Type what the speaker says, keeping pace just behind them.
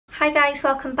Hi guys,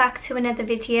 welcome back to another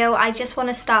video. I just want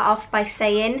to start off by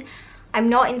saying I'm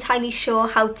not entirely sure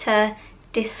how to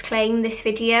disclaim this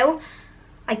video.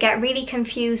 I get really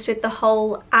confused with the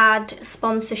whole ad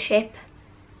sponsorship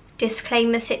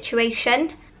disclaimer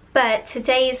situation. But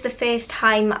today is the first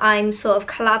time I'm sort of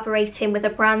collaborating with a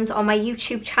brand on my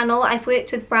YouTube channel. I've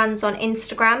worked with brands on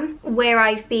Instagram where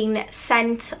I've been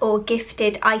sent or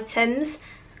gifted items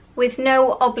with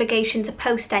no obligation to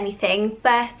post anything,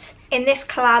 but in this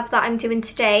collab that I'm doing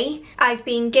today, I've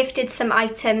been gifted some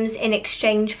items in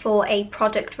exchange for a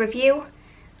product review,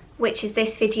 which is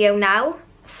this video now.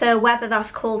 So whether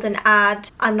that's called an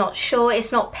ad, I'm not sure.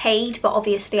 It's not paid, but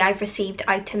obviously I've received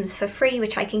items for free,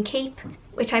 which I can keep,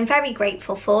 which I'm very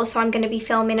grateful for. So I'm going to be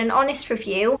filming an honest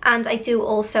review, and I do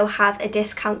also have a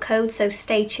discount code, so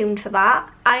stay tuned for that.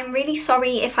 I'm really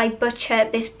sorry if I butcher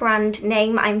this brand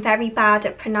name. I'm very bad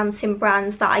at pronouncing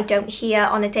brands that I don't hear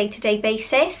on a day-to-day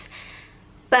basis.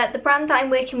 But the brand that I'm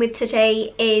working with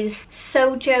today is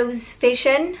SOJOS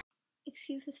Vision.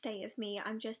 Excuse the state of me,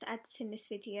 I'm just editing this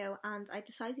video and I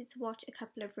decided to watch a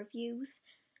couple of reviews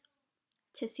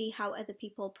to see how other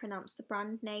people pronounce the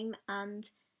brand name, and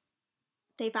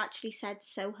they've actually said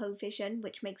Soho Vision,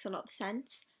 which makes a lot of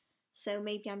sense. So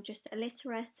maybe I'm just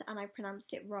illiterate and I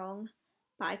pronounced it wrong,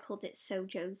 but I called it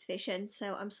SOJOS Vision,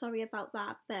 so I'm sorry about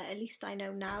that, but at least I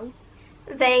know now.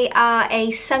 They are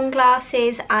a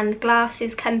sunglasses and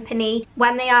glasses company.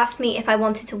 When they asked me if I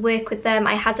wanted to work with them,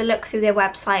 I had a look through their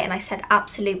website and I said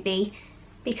absolutely,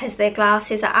 because their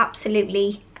glasses are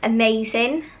absolutely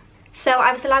amazing. So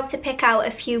I was allowed to pick out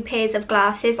a few pairs of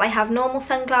glasses. I have normal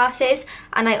sunglasses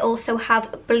and I also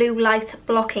have blue light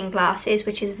blocking glasses,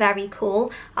 which is very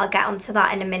cool. I'll get onto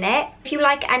that in a minute. If you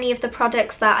like any of the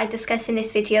products that I discuss in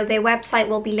this video, their website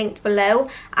will be linked below,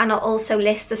 and I'll also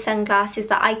list the sunglasses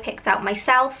that I picked out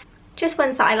myself, just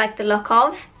ones that I like the look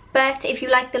of. But if you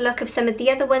like the look of some of the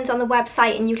other ones on the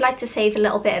website and you'd like to save a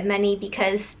little bit of money,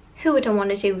 because who wouldn't want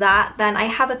to do that, then I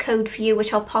have a code for you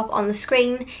which I'll pop on the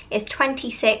screen. It's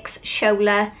 26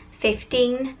 Shola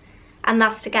 15, and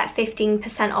that's to get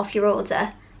 15% off your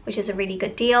order, which is a really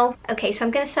good deal. Okay, so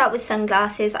I'm going to start with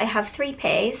sunglasses. I have 3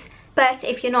 pairs, but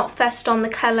if you're not fussed on the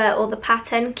colour or the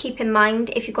pattern, keep in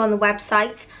mind if you go on the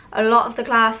website, a lot of the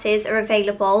glasses are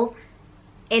available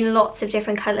in lots of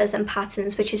different colours and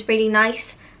patterns, which is really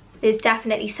nice. There's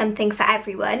definitely something for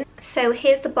everyone. So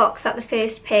here's the box that the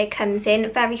first pair comes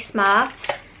in. Very smart,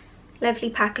 lovely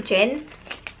packaging,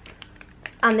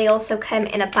 and they also come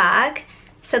in a bag.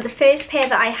 So the first pair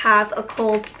that I have are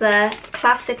called the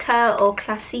Classica or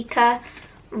Classica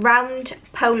round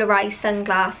polarized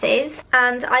sunglasses,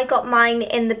 and I got mine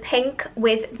in the pink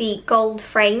with the gold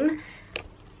frame.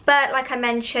 But like I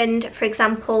mentioned, for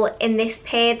example, in this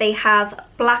pair they have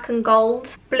black and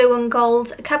gold, blue and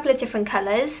gold, a couple of different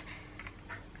colours.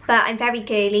 But I'm very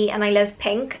girly and I love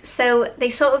pink, so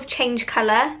they sort of change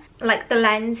colour, like the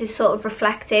lens is sort of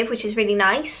reflective, which is really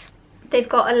nice. They've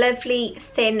got a lovely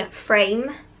thin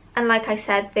frame, and like I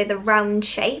said, they're the round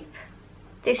shape.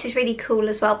 This is really cool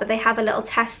as well, but they have a little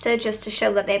tester just to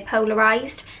show that they're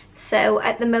polarised. So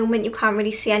at the moment you can't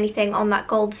really see anything on that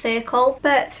gold circle,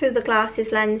 but through the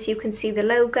glasses lens you can see the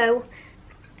logo.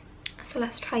 So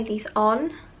let's try these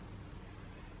on.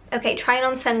 Okay, trying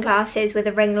on sunglasses with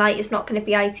a ring light is not going to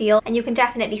be ideal, and you can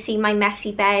definitely see my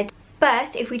messy bed.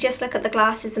 But if we just look at the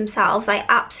glasses themselves, I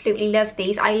absolutely love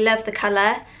these. I love the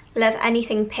colour, love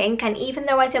anything pink, and even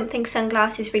though I don't think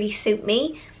sunglasses really suit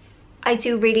me, I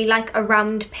do really like a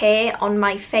round pair on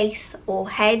my face or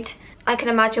head. I can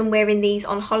imagine wearing these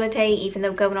on holiday, even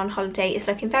though going on holiday is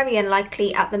looking very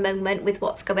unlikely at the moment with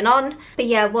what's going on. But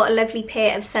yeah, what a lovely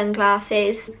pair of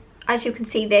sunglasses. As you can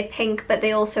see, they're pink, but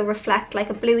they also reflect like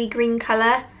a bluey green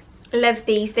colour. Love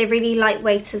these, they're really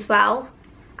lightweight as well.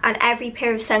 And every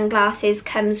pair of sunglasses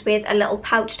comes with a little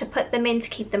pouch to put them in to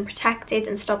keep them protected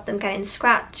and stop them getting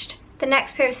scratched. The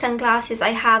next pair of sunglasses I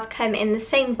have come in the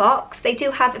same box. They do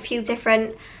have a few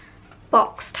different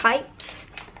box types,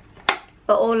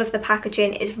 but all of the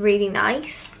packaging is really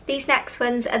nice. These next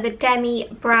ones are the demi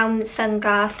brown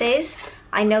sunglasses.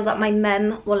 I know that my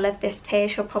mum will love this pair,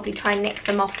 she'll probably try and nick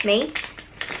them off me.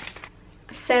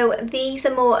 So these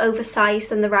are more oversized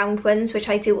than the round ones, which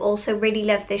I do also really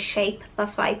love this shape,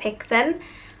 that's why I picked them.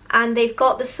 And they've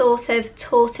got the sort of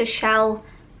tortoiseshell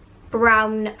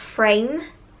brown frame,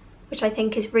 which I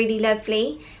think is really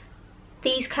lovely.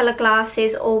 These colour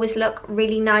glasses always look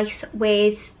really nice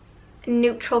with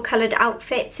neutral coloured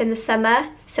outfits in the summer.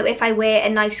 So if I wear a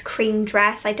nice cream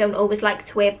dress, I don't always like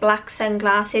to wear black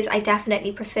sunglasses. I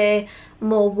definitely prefer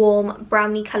more warm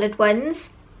browny coloured ones.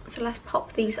 So let's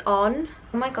pop these on.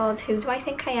 Oh my god, who do I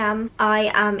think I am?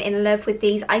 I am in love with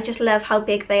these. I just love how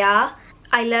big they are.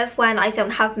 I love when I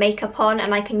don't have makeup on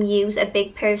and I can use a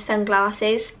big pair of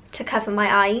sunglasses to cover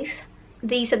my eyes.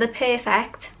 These are the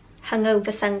perfect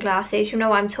hungover sunglasses. You know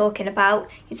what I'm talking about.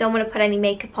 You don't want to put any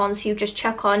makeup on, so you just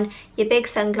chuck on your big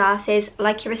sunglasses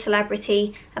like you're a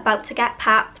celebrity about to get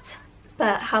papped.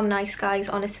 But how nice, guys.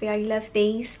 Honestly, I love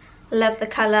these. Love the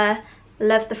colour,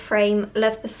 love the frame,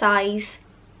 love the size.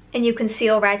 And you can see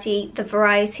already the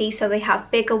variety, so they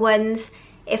have bigger ones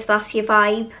if that's your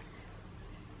vibe,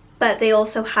 but they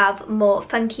also have more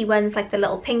funky ones like the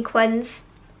little pink ones.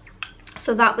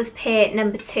 So that was pair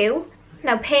number 2.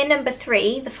 Now pair number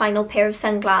 3, the final pair of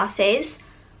sunglasses,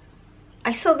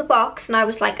 I saw the box and I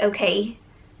was like, okay,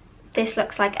 this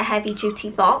looks like a heavy duty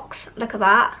box. Look at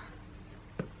that,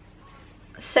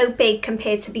 so big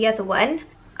compared to the other one.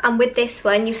 And with this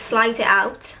one you slide it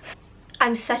out.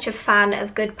 I'm such a fan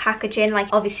of good packaging. Like,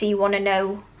 obviously you want to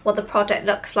know what the product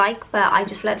looks like, but I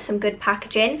just love some good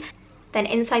packaging. Then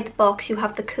inside the box you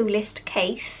have the coolest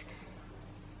case.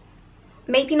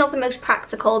 Maybe not the most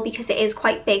practical because it is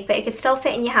quite big, but it could still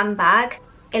fit in your handbag.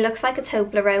 It looks like a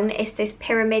Toblerone. It's this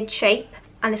pyramid shape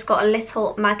and it's got a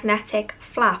little magnetic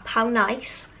flap. How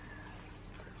nice.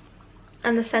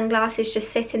 And the sunglasses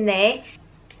just sit in there.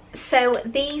 So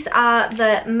these are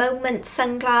the Moment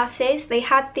sunglasses. They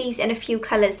had these in a few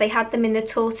colours. They had them in the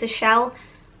tortoiseshell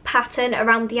pattern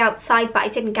around the outside, but I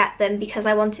didn't get them because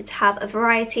I wanted to have a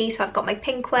variety. So I've got my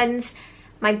pink ones,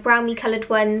 my brownie coloured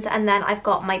ones, and then I've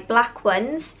got my black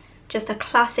ones. Just a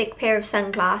classic pair of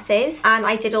sunglasses. And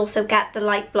I did also get the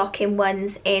light blocking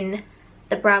ones in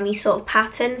the brownie sort of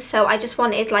pattern. So I just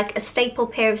wanted like a staple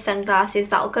pair of sunglasses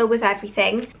that'll go with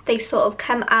everything. They sort of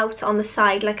come out on the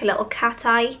side like a little cat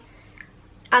eye,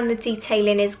 and the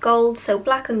detailing is gold, so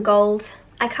black and gold.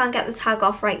 I can't get the tag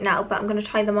off right now, but I'm going to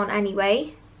try them on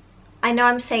anyway. I know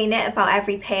I'm saying it about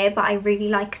every pair, but I really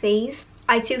like these.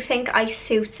 I do think I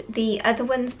suit the other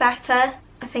ones better.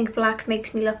 I think black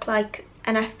makes me look like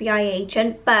an FBI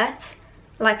agent, but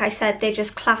like I said, they're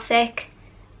just classic.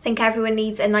 I think everyone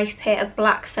needs a nice pair of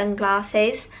black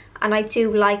sunglasses, and I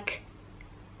do like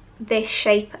this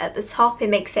shape at the top.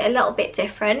 It makes it a little bit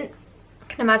different. I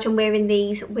can imagine wearing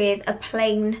these with a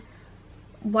plain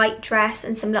white dress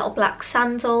and some little black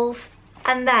sandals.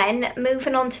 And then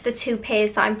moving on to the 2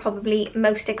 pairs that I'm probably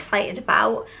most excited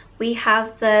about, we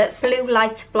have the blue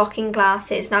light blocking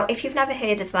glasses. Now if you've never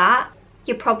heard of that,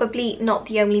 you're probably not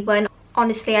the only one.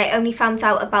 Honestly, I only found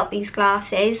out about these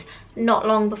glasses not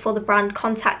long before the brand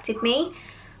contacted me.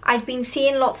 I'd been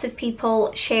seeing lots of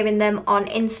people sharing them on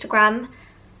Instagram.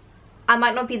 I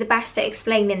might not be the best at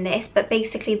explaining this, but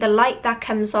basically the light that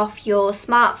comes off your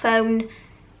smartphone,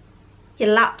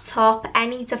 your laptop,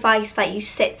 any device that you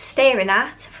sit staring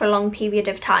at for a long period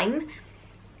of time,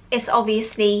 it's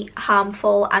obviously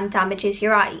harmful and damages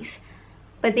your eyes.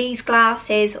 But these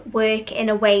glasses work in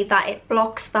a way that it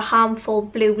blocks the harmful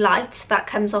blue light that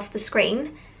comes off the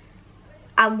screen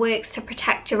and works to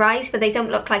protect your eyes, but they don't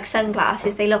look like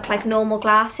sunglasses. They look like normal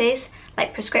glasses,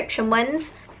 like prescription ones,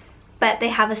 but they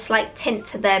have a slight tint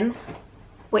to them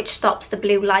which stops the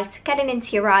blue light getting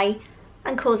into your eye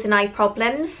and causing eye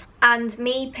problems. And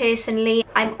me personally,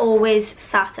 I'm always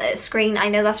sat at a screen. I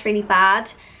know that's really bad,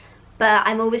 but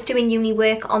I'm always doing uni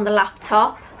work on the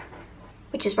laptop,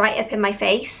 which is right up in my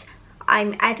face.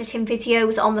 I'm editing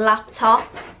videos on the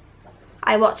laptop.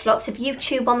 I watch lots of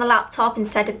YouTube on the laptop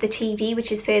instead of the TV,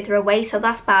 which is further away, so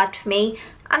that's bad for me.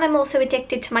 And I'm also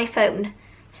addicted to my phone.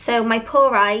 So my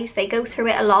poor eyes, they go through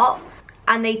it a lot,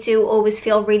 and they do always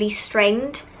feel really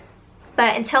strained.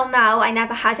 But until now, I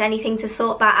never had anything to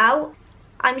sort that out.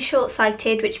 I'm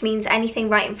short-sighted, which means anything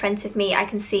right in front of me I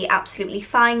can see absolutely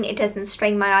fine. It doesn't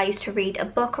strain my eyes to read a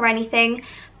book or anything.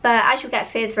 But as you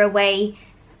get further away,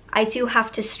 I do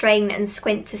have to strain and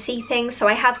squint to see things, so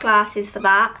I have glasses for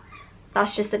that.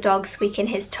 That's just the dog squeaking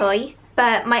his toy.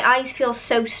 But my eyes feel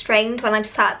so strained when I'm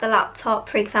sat at the laptop,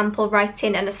 for example,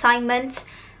 writing an assignment,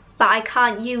 but I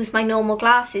can't use my normal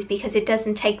glasses because it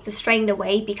doesn't take the strain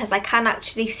away, because I can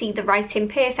actually see the writing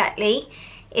perfectly.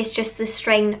 It's just the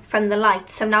strain from the light.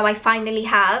 So now I finally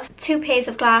have 2 pairs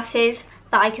of glasses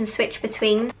that I can switch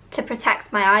between to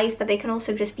protect my eyes, but they can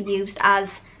also just be used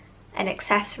as an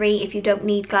accessory if you don't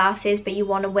need glasses but you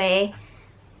want to wear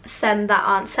some that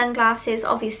aren't sunglasses.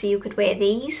 Obviously you could wear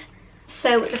these.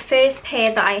 So the first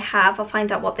pair that I have, I'll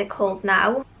find out what they're called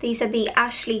now. These are the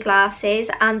Ashley glasses,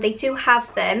 and they do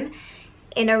have them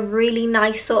in a really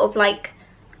nice sort of like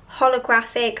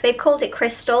holographic, they've called it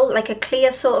crystal, like a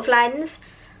clear sort of lens,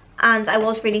 and I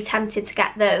was really tempted to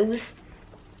get those,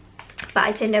 but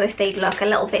I didn't know if they'd look a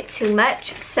little bit too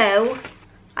much, so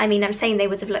I mean, I'm saying they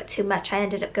would have looked too much. I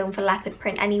ended up going for leopard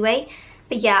print anyway.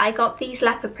 But yeah, I got these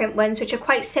leopard print ones, which are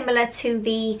quite similar to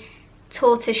the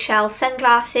tortoise shell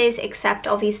sunglasses, except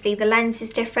obviously the lens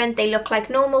is different. They look like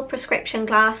normal prescription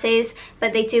glasses,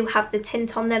 but they do have the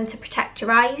tint on them to protect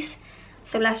your eyes.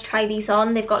 So let's try these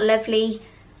on. They've got lovely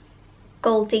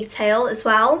gold detail as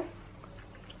well.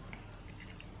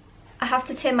 I have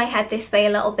to turn my head this way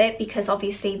a little bit because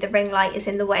obviously the ring light is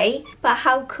in the way. But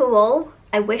how cool.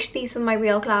 I wish these were my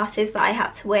real glasses that I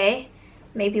had to wear.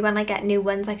 Maybe when I get new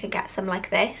ones I could get some like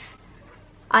this.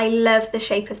 I love the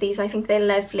shape of these. I think they're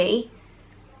lovely.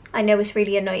 I know it's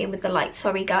really annoying with the light,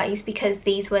 sorry guys, because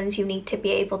these ones you need to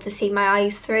be able to see my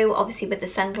eyes through. Obviously with the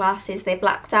sunglasses they're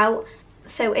blacked out.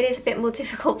 So it is a bit more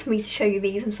difficult for me to show you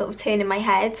these. I'm sort of turning my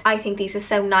head. I think these are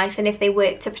so nice, and if they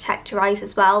work to protect your eyes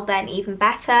as well, then even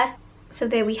better. So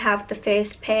there we have the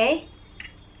first pair.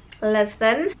 Love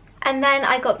them. And then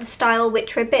I got the style,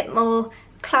 which are a bit more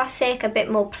classic, a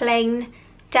bit more plain.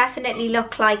 Definitely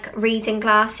look like reading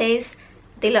glasses.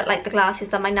 They look like the glasses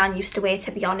that my nan used to wear,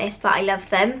 to be honest, but I love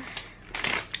them.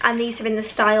 And these are in the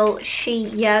style She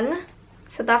Young.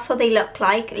 So that's what they look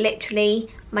like. Literally,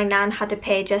 my nan had a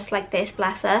pair just like this,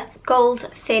 bless her.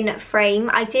 Gold thin frame.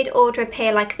 I did order a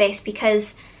pair like this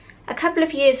because a couple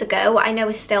of years ago, I know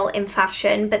it's still in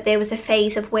fashion, but there was a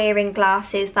phase of wearing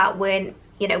glasses that weren't,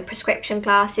 you know, prescription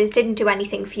glasses, didn't do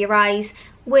anything for your eyes,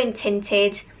 weren't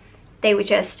tinted. They were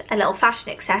just a little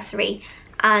fashion accessory.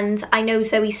 And I know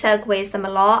Zoe Sugg wears them a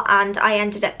lot, and I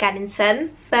ended up getting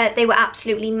some, but they were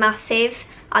absolutely massive.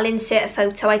 I'll insert a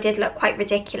photo. I did look quite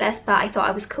ridiculous, but I thought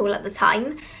I was cool at the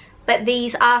time. But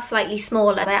these are slightly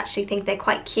smaller. I actually think they're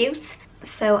quite cute.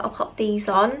 So I'll pop these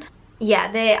on.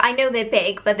 Yeah, I know they're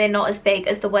big, but they're not as big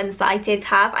as the ones that I did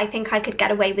have. I think I could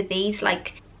get away with these,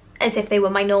 like, as if they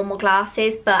were my normal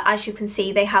glasses, but as you can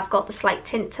see, they have got the slight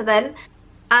tint to them.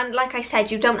 And like I said,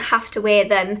 you don't have to wear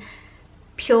them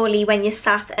purely when you're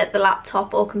sat at the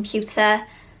laptop or computer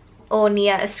or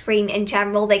near a screen in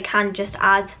general. They can just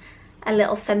add a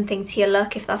little something to your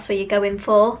look if that's what you're going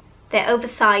for. They're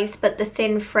oversized, but the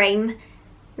thin frame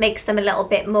makes them a little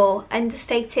bit more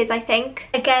understated, I think.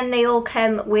 Again, they all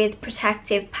come with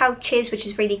protective pouches, which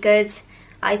is really good.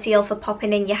 Ideal for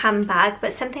popping in your handbag.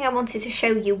 But something I wanted to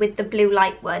show you with the blue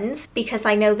light ones, because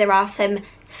I know there are some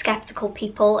skeptical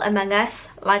people among us,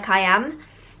 like I am.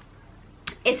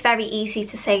 It's very easy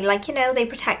to say, like, you know, they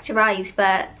protect your eyes,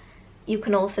 but you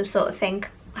can also sort of think,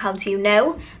 how do you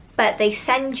know? But they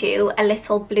send you a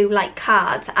little blue light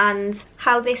card, and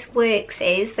how this works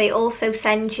is they also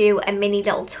send you a mini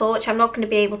little torch. I'm not going to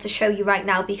be able to show you right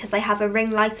now because I have a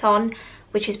ring light on,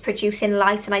 which is producing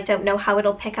light, and I don't know how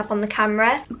it'll pick up on the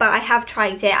camera, but I have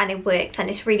tried it and it worked,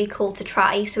 and it's really cool to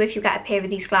try. So if you get a pair of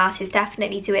these glasses,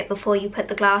 definitely do it before you put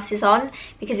the glasses on,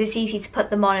 because it's easy to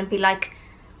put them on and be like,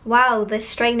 wow, the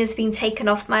strain has been taken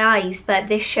off my eyes, but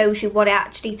this shows you what it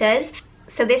actually does.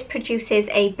 So this produces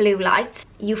a blue light.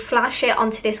 You flash it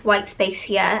onto this white space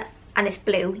here and it's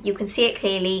blue. You can see it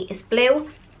clearly, it's blue.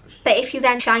 But if you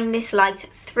then shine this light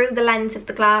through the lens of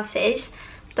the glasses,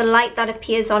 the light that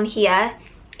appears on here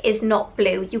is not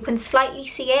blue. You can slightly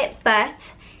see it, but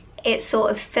it sort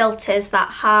of filters that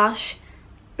harsh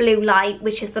blue light,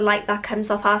 which is the light that comes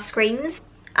off our screens.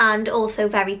 And also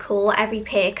very cool, every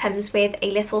pair comes with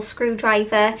a little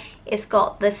screwdriver. It's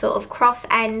got the sort of cross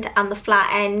end and the flat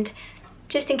end,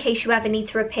 just in case you ever need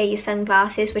to repair your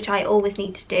sunglasses, which I always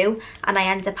need to do, and I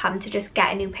end up having to just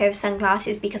get a new pair of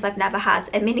sunglasses because I've never had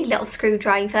a mini little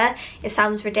screwdriver. It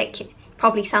sounds ridiculous,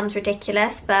 probably sounds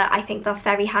ridiculous, but I think that's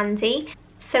very handy.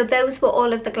 So those were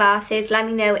all of the glasses. Let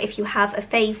me know if you have a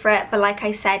favourite, but like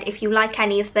I said, if you like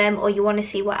any of them or you want to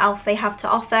see what else they have to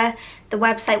offer, the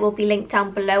website will be linked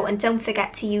down below, and don't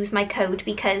forget to use my code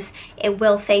because it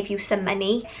will save you some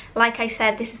money. Like I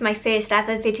said, this is my first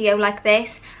ever video like this.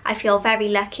 I feel very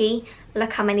lucky.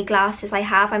 Look how many glasses I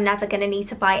have. I'm never going to need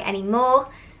to buy any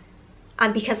more.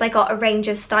 And because I got a range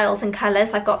of styles and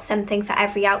colours, I've got something for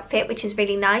every outfit, which is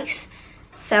really nice.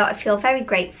 So I feel very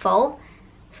grateful.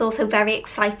 It's also very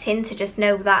exciting to just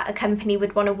know that a company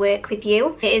would want to work with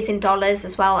you. It is in dollars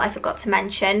as well, I forgot to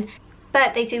mention.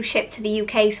 But they do ship to the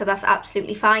UK, so that's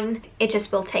absolutely fine. It just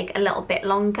will take a little bit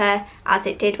longer, as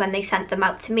it did when they sent them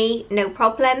out to me, no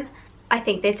problem. I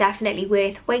think they're definitely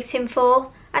worth waiting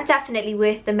for, and definitely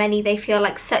worth the money. They feel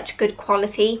like such good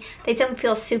quality. They don't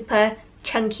feel super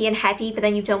chunky and heavy, but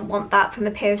then you don't want that from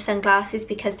a pair of sunglasses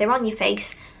because they're on your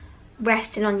face,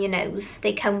 resting on your nose.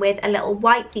 They come with a little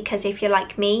wipe because if you're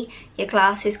like me, your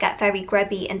glasses get very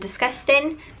grubby and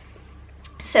disgusting.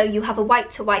 So you have a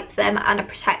wipe to wipe them and a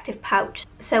protective pouch.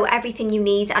 So everything you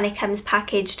need, and it comes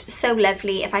packaged so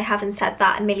lovely, if I haven't said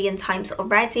that a million times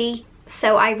already.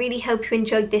 So I really hope you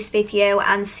enjoyed this video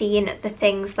and seeing the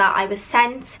things that I was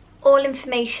sent. All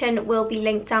information will be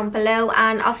linked down below,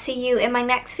 and I'll see you in my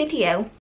next video.